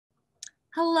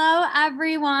Hello,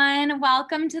 everyone.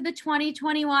 Welcome to the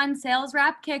 2021 Sales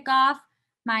Rep Kickoff.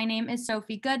 My name is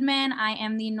Sophie Goodman. I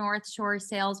am the North Shore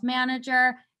Sales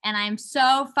Manager, and I'm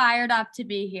so fired up to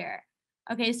be here.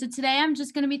 Okay, so today I'm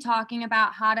just going to be talking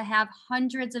about how to have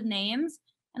hundreds of names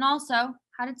and also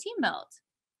how to team build.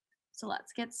 So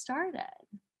let's get started.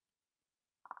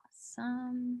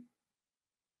 Awesome.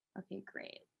 Okay,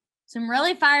 great. So I'm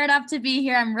really fired up to be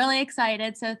here. I'm really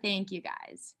excited, so thank you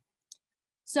guys.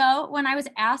 So when I was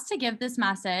asked to give this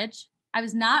message, I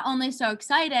was not only so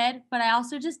excited, but I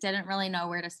also just didn't really know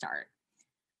where to start.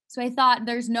 So I thought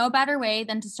there's no better way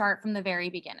than to start from the very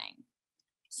beginning.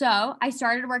 So I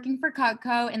started working for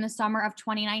Cutco in the summer of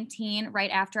 2019,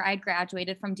 right after I'd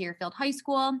graduated from Deerfield High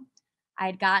School. I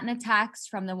had gotten a text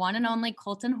from the one and only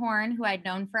Colton Horn, who I'd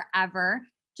known forever,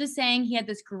 just saying he had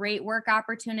this great work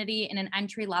opportunity in an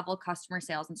entry-level customer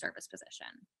sales and service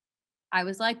position. I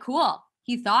was like, cool.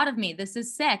 He thought of me. This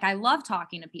is sick. I love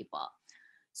talking to people.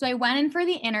 So I went in for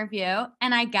the interview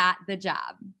and I got the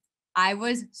job. I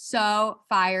was so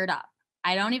fired up.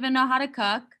 I don't even know how to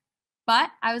cook,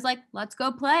 but I was like, let's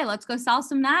go play. Let's go sell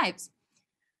some knives.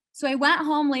 So I went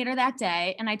home later that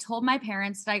day and I told my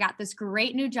parents that I got this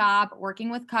great new job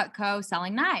working with Cutco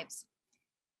selling knives.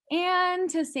 And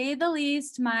to say the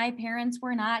least, my parents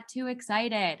were not too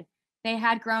excited. They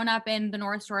had grown up in the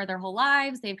North Shore their whole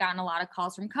lives. They've gotten a lot of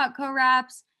calls from Cutco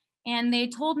reps. And they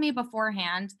told me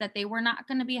beforehand that they were not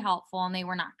going to be helpful and they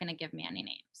were not going to give me any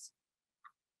names.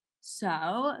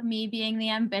 So me being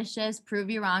the ambitious, prove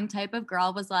you wrong type of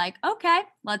girl was like, okay,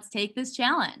 let's take this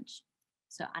challenge.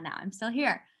 So now I'm still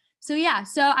here. So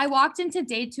I walked into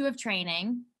day 2 of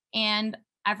training and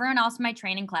everyone else in my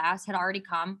training class had already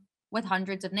come with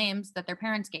hundreds of names that their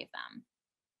parents gave them.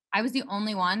 I was the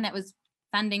only one that was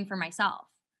fending for myself.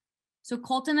 So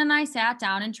Colton and I sat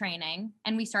down in training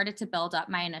and we started to build up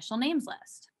my initial names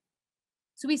list.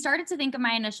 So we started to think of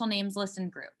my initial names list in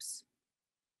groups.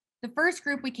 The first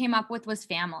group we came up with was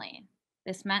family.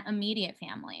 This meant immediate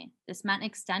family. This meant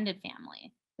extended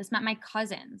family. This meant my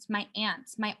cousins, my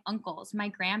aunts, my uncles, my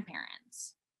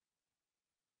grandparents.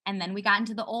 And then we got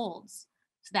into the olds.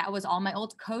 So that was all my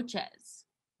old coaches,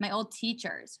 my old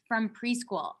teachers from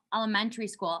preschool, elementary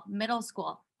school, middle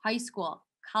school, high school,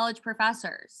 college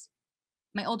professors,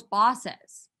 my old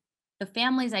bosses, the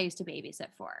families I used to babysit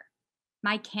for,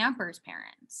 my campers'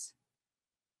 parents.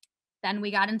 Then we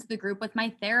got into the group with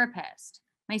my therapist,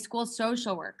 my school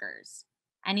social workers,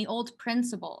 any old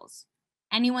principals,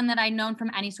 anyone that I'd known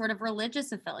from any sort of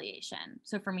religious affiliation.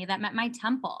 So for me, that meant my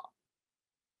temple.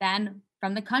 Then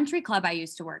from the country club I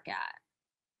used to work at.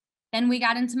 Then we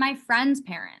got into my friends'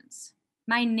 parents,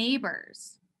 my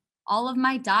neighbors, all of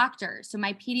my doctors, so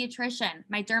my pediatrician,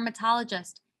 my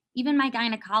dermatologist, even my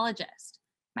gynecologist,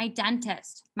 my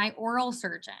dentist, my oral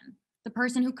surgeon, the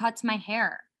person who cuts my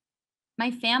hair, my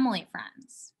family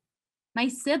friends, my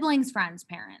siblings' friends'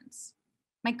 parents,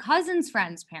 my cousins'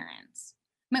 friends' parents,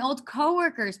 my old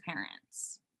coworkers'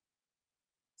 parents.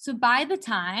 So by the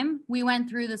time we went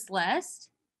through this list,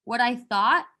 what I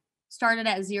thought started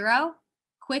at 0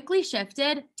 quickly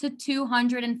shifted to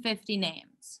 250 names.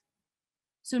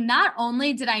 So not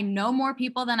only did I know more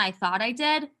people than I thought I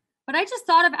did, but I just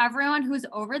thought of everyone who's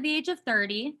over the age of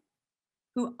 30,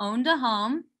 who owned a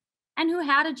home, and who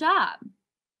had a job.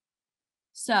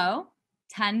 So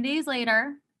 10 days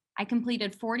later, I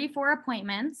completed 44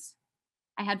 appointments,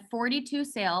 I had 42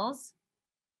 sales,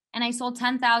 and I sold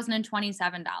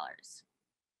 $10,027.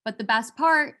 But the best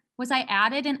part was I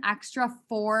added an extra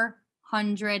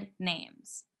 400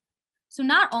 names. So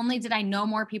not only did I know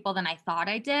more people than I thought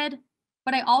I did,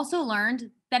 but I also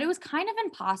learned that it was kind of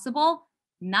impossible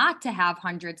not to have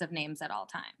hundreds of names at all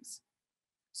times.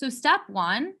 So step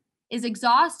 1 is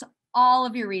exhaust all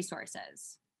of your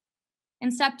resources.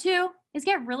 And step 2 is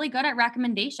get really good at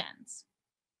recommendations.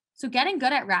 So getting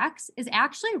good at recs is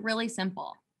actually really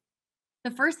simple. The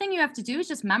first thing you have to do is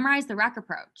just memorize the rec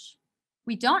approach.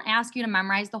 We don't ask you to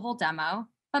memorize the whole demo,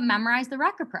 but memorize the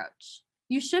rec approach.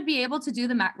 You should be able to do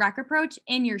the rec approach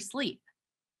in your sleep.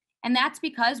 And that's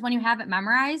because when you have it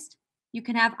memorized, you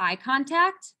can have eye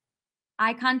contact.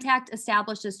 Eye contact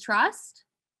establishes trust,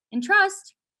 and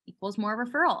trust equals more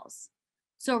referrals.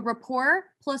 So rapport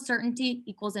plus certainty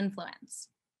equals influence.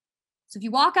 So if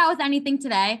you walk out with anything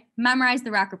today, memorize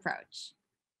the rec approach.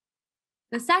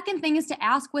 The second thing is to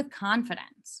ask with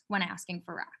confidence when asking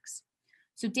for recs.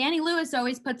 So Danny Lewis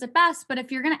always puts it best, but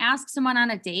if you're going to ask someone on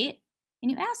a date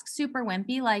and you ask super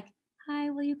wimpy, like,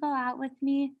 hi, will you go out with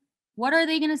me? What are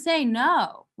they going to say?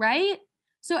 No, right?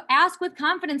 So ask with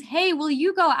confidence, hey, will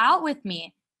you go out with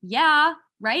me? Yeah,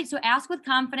 right? So ask with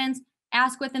confidence,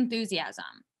 ask with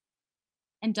enthusiasm.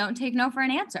 And don't take no for an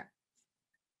answer.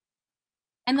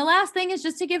 And the last thing is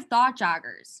just to give thought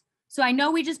joggers. So I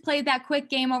know we just played that quick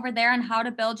game over there on how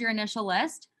to build your initial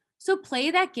list. So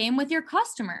play that game with your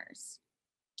customers.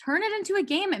 Turn it into a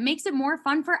game. It makes it more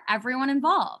fun for everyone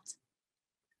involved.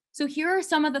 So here are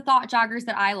some of the thought joggers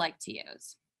that I like to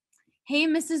use. Hey,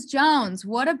 Mrs. Jones,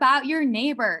 what about your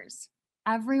neighbors?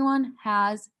 Everyone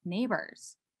has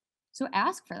neighbors. So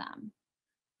ask for them.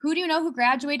 Who do you know who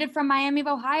graduated from Miami of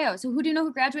Ohio? So who do you know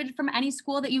who graduated from any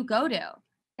school that you go to?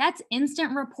 That's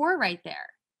instant rapport right there.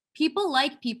 People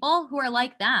like people who are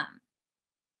like them.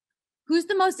 Who's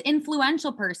the most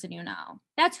influential person you know?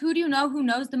 That's who do you know who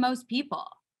knows the most people.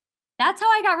 That's how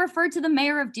I got referred to the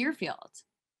mayor of Deerfield.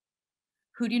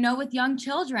 Who do you know with young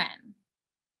children?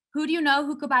 Who do you know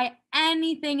who could buy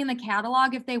anything in the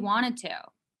catalog if they wanted to?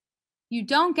 You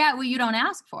don't get what you don't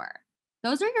ask for.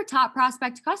 Those are your top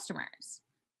prospect customers.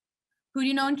 Who do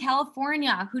you know in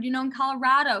California? Who do you know in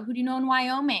Colorado? Who do you know in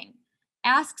Wyoming?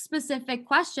 Ask specific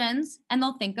questions and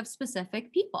they'll think of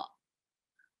specific people.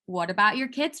 What about your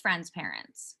kids' friends'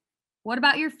 parents? What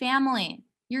about your family,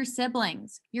 your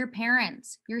siblings, your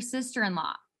parents, your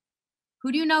sister-in-law?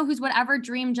 Who do you know who's whatever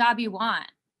dream job you want?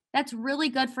 That's really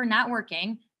good for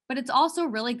networking, but it's also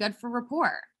really good for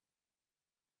rapport.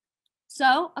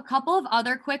 So a couple of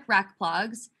other quick rec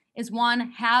plugs is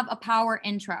one, have a power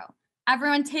intro.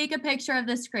 Everyone take a picture of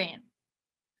the screen.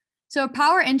 So a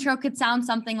power intro could sound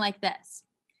something like this.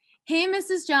 Hey,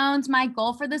 Mrs. Jones, my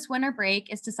goal for this winter break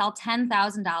is to sell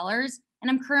 $10,000 and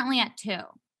I'm currently at 2.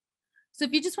 So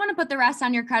if you just want to put the rest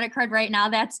on your credit card right now,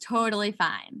 that's totally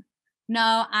fine.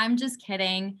 No, I'm just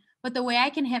kidding. But the way I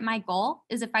can hit my goal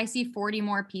is if I see 40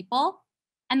 more people.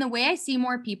 And the way I see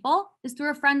more people is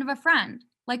through a friend of a friend,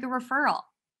 like a referral.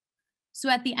 So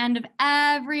at the end of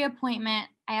every appointment,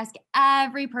 I ask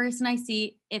every person I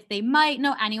see if they might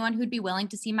know anyone who'd be willing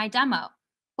to see my demo.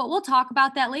 But we'll talk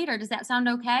about that later. Does that sound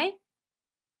okay?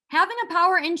 Having a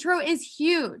power intro is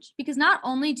huge because not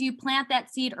only do you plant that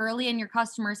seed early in your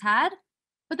customer's head,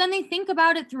 but then they think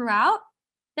about it throughout,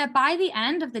 that by the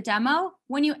end of the demo,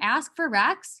 when you ask for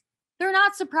recs, they're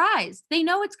not surprised. They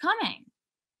know it's coming.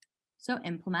 So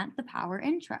implement the power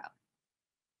intro.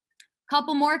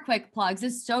 Couple more quick plugs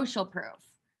is social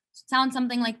proof. Sounds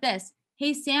something like this.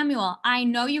 Hey, Samuel, I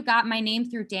know you got my name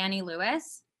through Danny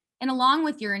Lewis. And along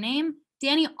with your name,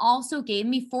 Danny also gave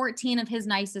me 14 of his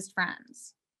nicest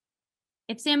friends.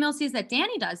 If Samuel sees that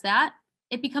Danny does that,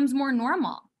 it becomes more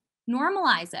normal.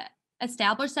 Normalize it.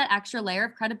 Establish that extra layer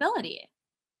of credibility.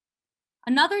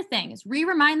 Another thing is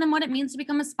remind them what it means to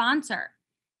become a sponsor.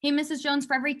 Hey, Mrs. Jones,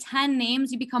 for every 10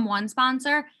 names, you become one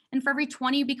sponsor. And for every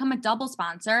 20, you become a double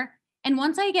sponsor. And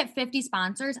once I get 50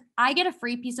 sponsors, I get a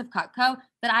free piece of Cutco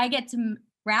that I get to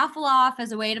raffle off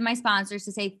as a way to my sponsors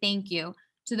to say thank you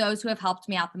to those who have helped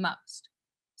me out the most.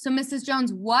 So Mrs.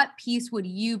 Jones, what piece would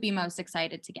you be most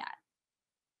excited to get?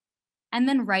 And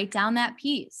then write down that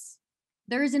piece.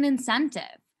 There's an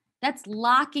incentive. That's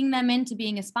locking them into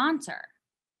being a sponsor.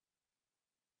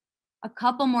 A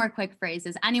couple more quick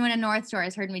phrases. Anyone in North Shore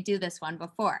has heard me do this one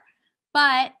before.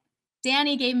 But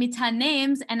Danny gave me 10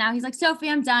 names and now he's like, Sophie,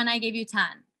 I'm done. I gave you 10.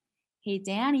 Hey,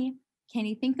 Danny, can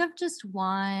you think of just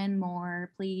one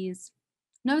more, please?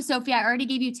 No, Sophie, I already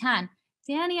gave you 10.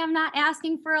 Danny, I'm not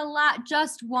asking for a lot,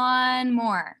 just one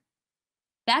more.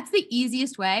 That's the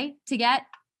easiest way to get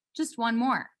just one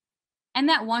more. And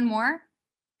that one more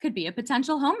could be a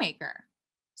potential homemaker.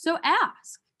 So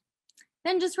ask.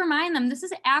 Then just remind them, this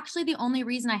is actually the only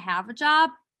reason I have a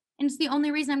job, and it's the only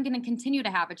reason I'm going to continue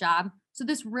to have a job. So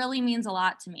this really means a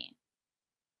lot to me.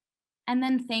 And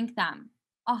then thank them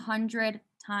 100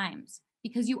 times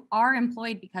because you are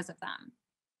employed because of them.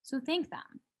 So thank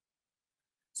them.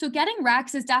 So getting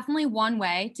recs is definitely one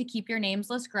way to keep your names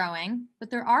list growing, but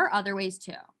there are other ways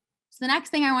too. So the next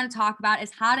thing I want to talk about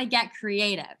is how to get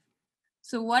creative.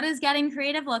 So what does getting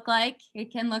creative look like?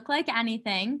 It can look like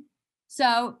anything.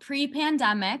 So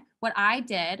pre-pandemic, what I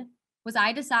did was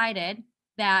I decided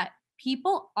that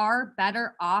people are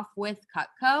better off with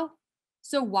Cutco.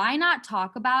 So why not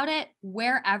talk about it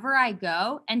wherever I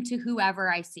go and to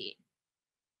whoever I see?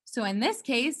 So in this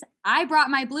case, I brought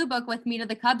my blue book with me to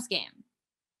the Cubs game.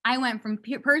 I went from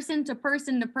person to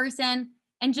person to person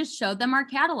and just showed them our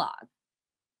catalog.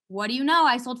 What do you know?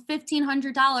 I sold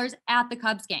 $1,500 at the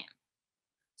Cubs game.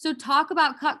 So talk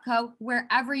about Cutco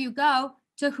wherever you go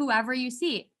to whoever you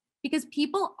see, because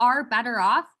people are better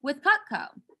off with Cutco.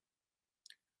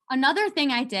 Another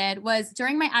thing I did was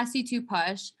during my SC2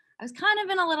 push, I was kind of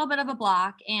in a little bit of a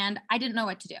block and I didn't know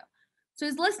what to do. So I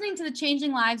was listening to the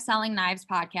Changing Lives Selling Knives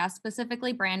podcast,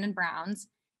 specifically Brandon Brown's.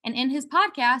 And in his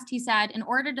podcast, he said, in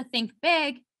order to think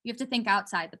big, you have to think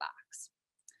outside the box.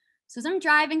 So as I'm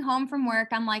driving home from work,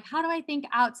 I'm like, how do I think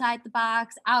outside the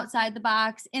box, inside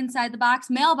the box,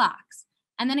 mailbox?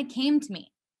 And then it came to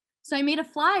me. So I made a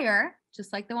flyer,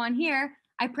 just like the one here.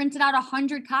 I printed out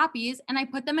 100 copies and I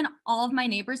put them in all of my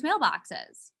neighbors'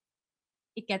 mailboxes.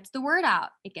 It gets the word out.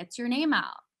 It gets your name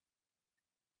out.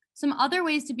 Some other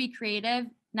ways to be creative,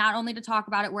 not only to talk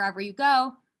about it wherever you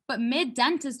go, but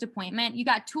mid-dentist appointment, you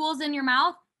got tools in your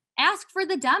mouth, ask for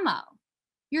the demo.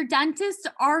 Your dentists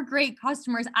are great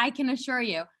customers, I can assure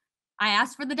you. I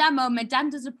asked for the demo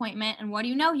mid-dentist appointment, and what do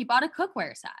you know? He bought a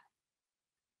cookware set.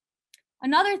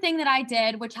 Another thing that I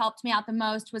did, which helped me out the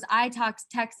most, was I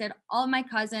texted all of my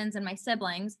cousins and my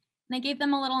siblings, and I gave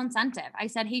them a little incentive. I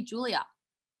said, hey, Julia,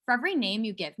 for every name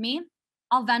you give me,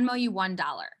 I'll Venmo you $1.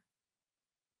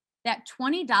 That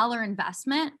 $20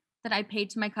 investment that I paid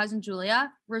to my cousin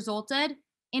Julia resulted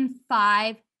in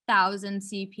 5,000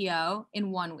 CPO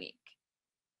in 1 week.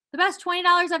 The best $20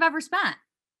 I've ever spent.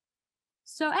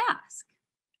 So ask.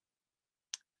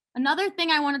 Another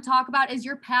thing I want to talk about is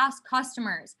your past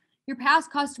customers. Your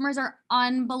past customers are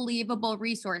unbelievable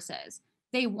resources.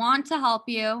 They want to help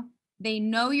you. They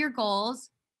know your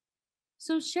goals.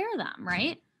 So share them,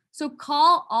 right? So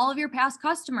call all of your past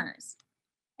customers.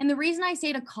 And the reason I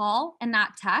say to call and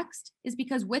not text is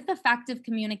because with effective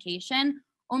communication,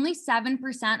 only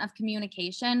 7% of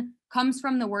communication comes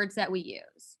from the words that we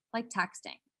use, like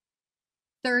texting.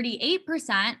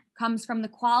 38% comes from the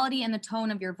quality and the tone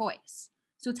of your voice.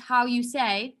 So it's how you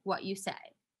say what you say.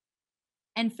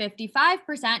 And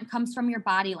 55% comes from your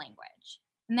body language.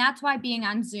 And that's why being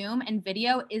on Zoom and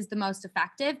video is the most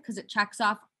effective, because it checks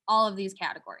off all of these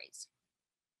categories.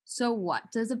 So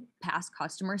what does a past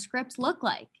customer script look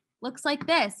like? Looks like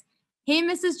this. Hey,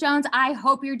 Mrs. Jones, I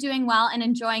hope you're doing well and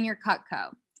enjoying your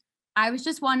Cutco. I was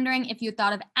just wondering if you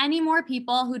thought of any more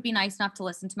people who'd be nice enough to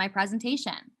listen to my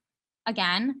presentation.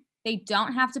 Again, they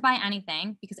don't have to buy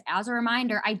anything because as a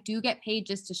reminder, I do get paid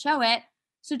just to show it.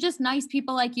 So just nice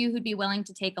people like you who'd be willing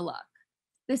to take a look.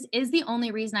 This is the only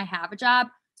reason I have a job.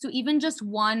 So even just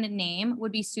one name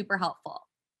would be super helpful.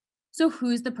 So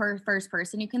who's the first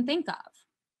person you can think of?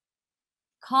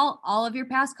 Call all of your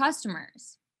past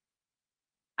customers.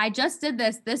 I just did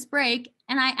this break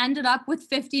and I ended up with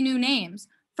 50 new names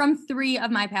from 3 of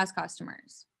my past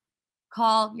customers.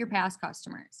 Call your past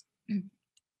customers.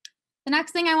 The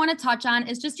next thing I want to touch on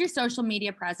is just your social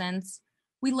media presence.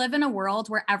 We live in a world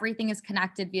where everything is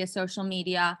connected via social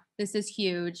media. This is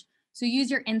huge. So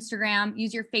use your Instagram,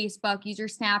 use your Facebook, use your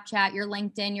Snapchat, your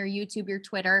LinkedIn, your YouTube, your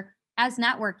Twitter as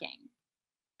networking.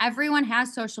 Everyone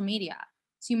has social media,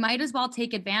 so you might as well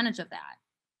take advantage of that.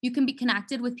 You can be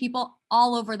connected with people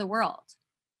all over the world.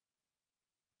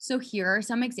 So here are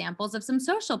some examples of some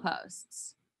social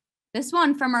posts. This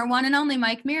one from our one and only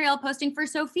Mike Muriel posting for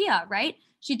Sophia, right?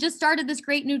 She just started this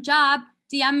great new job.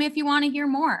 DM me if you want to hear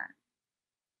more.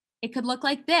 It could look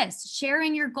like this,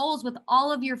 sharing your goals with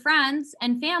all of your friends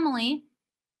and family,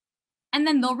 and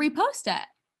then they'll repost it.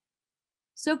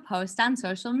 So post on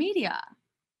social media.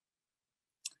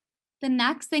 The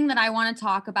next thing that I want to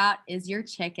talk about is your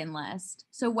chicken list.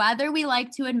 So whether we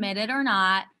like to admit it or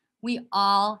not, we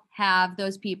all have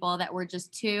those people that we're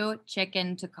just too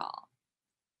chicken to call.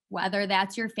 Whether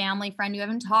that's your family friend you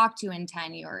haven't talked to in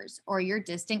 10 years or your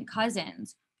distant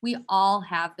cousins, we all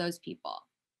have those people.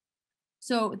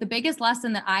 So the biggest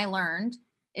lesson that I learned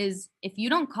is if you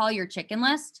don't call your chicken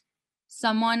list,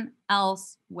 someone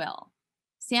else will.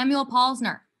 Samuel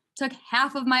Paulsner took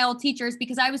half of my old teachers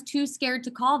because I was too scared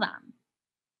to call them.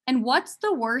 And what's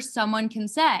the worst someone can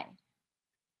say?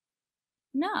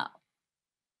 No.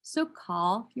 So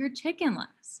call your chicken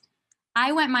list.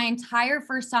 I went my entire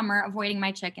first summer avoiding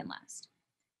my chicken list.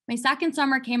 My second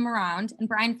summer came around and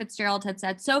Brian Fitzgerald had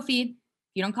said, Sophie, if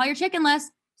you don't call your chicken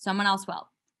list, someone else will.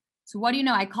 So what do you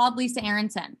know? I called Lisa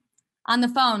Aronson. On the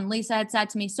phone, Lisa had said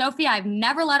to me, Sophie, I've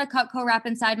never let a Cutco rep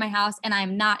inside my house and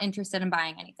I'm not interested in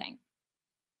buying anything.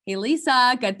 Hey,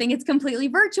 Lisa, good thing it's completely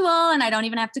virtual and I don't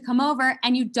even have to come over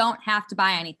and you don't have to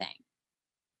buy anything.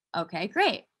 Okay,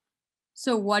 great.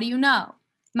 So what do you know?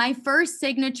 My first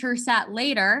signature set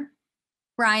later,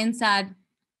 Brian said,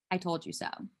 I told you so.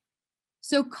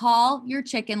 So call your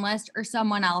chicken list or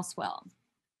someone else will.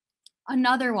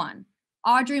 Another one,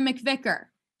 Audrey McVicker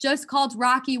just called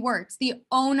Rocky Wirtz, the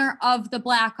owner of the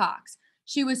Blackhawks.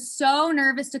 She was so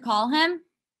nervous to call him.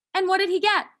 And what did he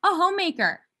get? A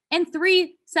homemaker and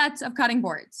 3 sets of cutting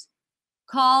boards.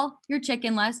 Call your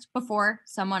chicken list before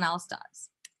someone else does.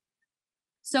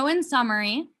 So in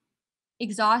summary,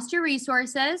 exhaust your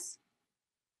resources,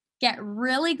 get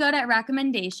really good at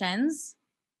recommendations,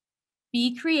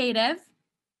 be creative,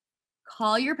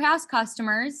 call your past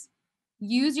customers,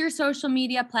 use your social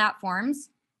media platforms,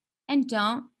 and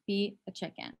don't be a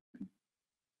chicken.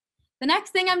 The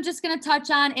next thing I'm just going to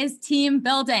touch on is team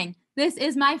building. This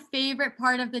is my favorite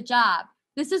part of the job.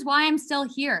 This is why I'm still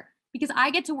here, because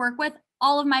I get to work with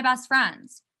all of my best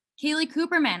friends. Kaylee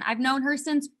Cooperman, I've known her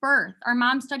since birth. Our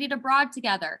mom studied abroad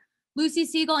together. Lucy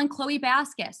Siegel and Chloe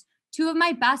Baskus, two of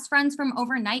my best friends from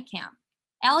overnight camp.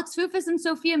 Alex Fufus and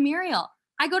Sophia Muriel,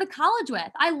 I go to college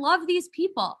with. I love these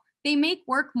people. They make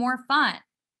work more fun.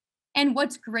 And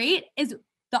what's great is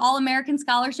the All-American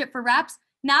Scholarship for reps.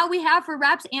 Now we have for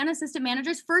reps and assistant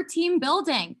managers for team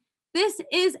building. This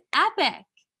is epic.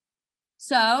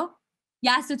 So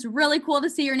yes, it's really cool to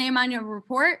see your name on your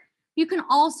report. You can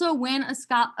also win a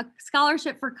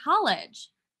scholarship for college.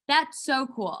 That's so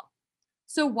cool.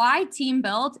 So why team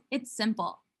build? It's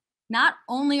simple. Not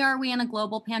only are we in a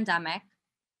global pandemic,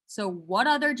 so what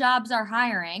other jobs are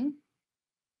hiring,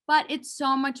 but it's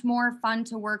so much more fun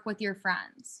to work with your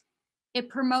friends. It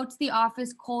promotes the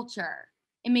office culture.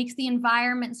 It makes the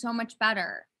environment so much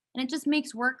better. And it just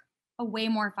makes work a way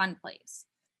more fun place.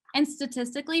 And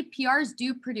statistically, PRs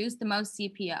do produce the most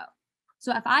CPO.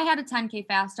 So if I had a 10K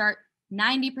fast start,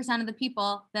 90% of the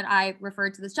people that I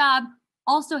referred to this job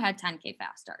also had 10K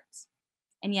fast starts.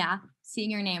 And yeah,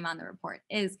 seeing your name on the report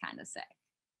is kind of sick.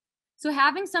 So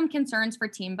having some concerns for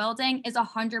team building is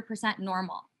 100%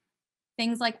 normal.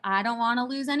 Things like, I don't want to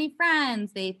lose any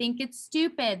friends. They think it's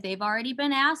stupid. They've already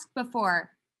been asked before.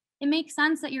 It makes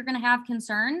sense that you're going to have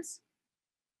concerns.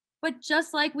 But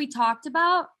just like we talked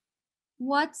about,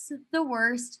 what's the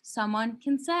worst someone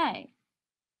can say?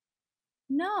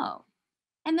 No.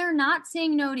 And they're not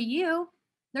saying no to you.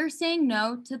 They're saying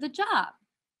no to the job.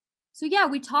 So yeah,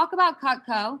 we talk about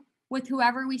Cutco with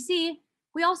whoever we see.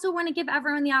 We also want to give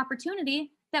everyone the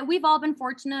opportunity that we've all been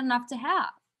fortunate enough to have.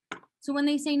 So when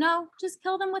they say no, just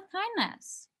kill them with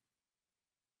kindness.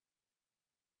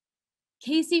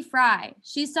 Casey Fry,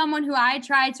 she's someone who I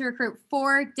tried to recruit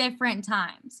 4 different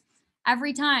times.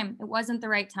 Every time it wasn't the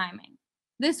right timing.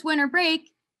 This winter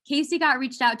break, Casey got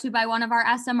reached out to by one of our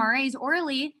SMRAs,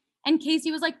 Orly, and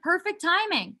Casey was like, perfect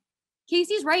timing.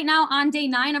 Casey's right now on day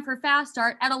 9 of her fast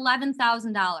start at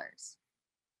 $11,000.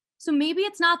 So maybe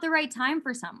it's not the right time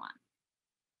for someone.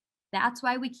 That's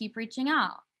why we keep reaching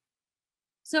out.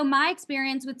 So my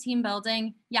experience with team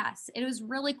building, yes, it was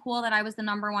really cool that I was the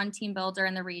 #1 team builder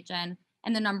in the region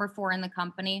and the #4 in the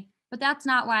company, but that's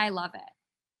not why I love it.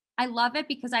 I love it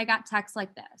because I got texts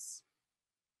like this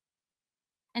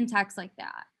and texts like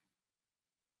that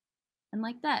and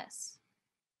like this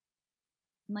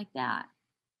and like that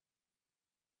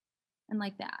and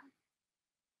like that.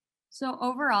 So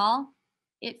overall,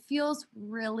 it feels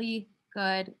really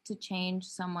good to change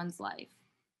someone's life.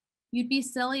 You'd be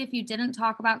silly if you didn't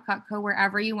talk about Cutco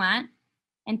wherever you went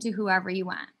and to whoever you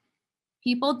went.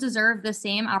 People deserve the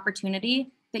same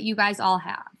opportunity that you guys all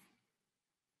have.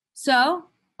 So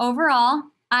overall,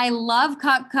 I love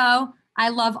Cutco. I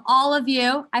love all of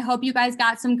you. I hope you guys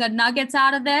got some good nuggets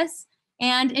out of this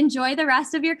and enjoy the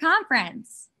rest of your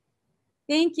conference.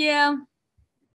 Thank you.